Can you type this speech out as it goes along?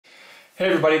Hey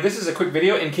everybody, this is a quick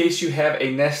video in case you have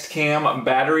a Nest Cam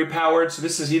battery powered. So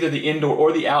this is either the indoor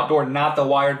or the outdoor, not the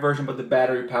wired version, but the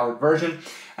battery powered version.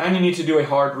 And you need to do a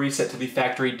hard reset to the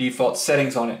factory default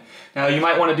settings on it. Now you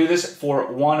might want to do this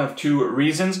for one of two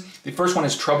reasons. The first one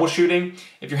is troubleshooting.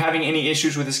 If you're having any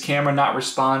issues with this camera not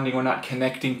responding or not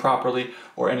connecting properly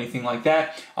or anything like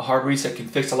that, a hard reset can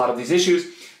fix a lot of these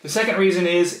issues. The second reason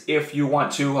is if you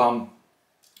want to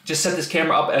just set this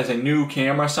camera up as a new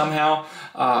camera somehow.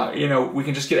 We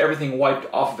can just get everything wiped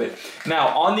off of it.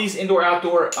 Now, on these indoor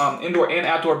and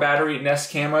outdoor battery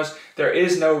Nest cameras, there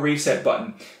is no reset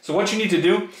button. So what you need to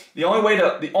do, the only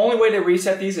way to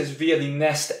reset these is via the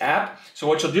Nest app. So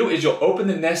what you'll do is you'll open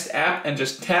the Nest app and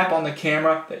just tap on the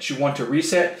camera that you want to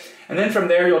reset, and then from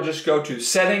there you'll just go to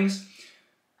Settings,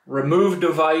 Remove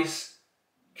Device,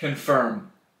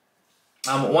 Confirm.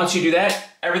 Once you do that,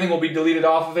 everything will be deleted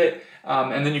off of it.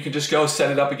 And then you can just go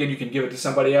set it up again. You can give it to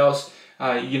somebody else,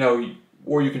 or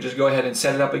you can just go ahead and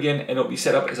set it up again, and it'll be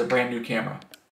set up as a brand new camera.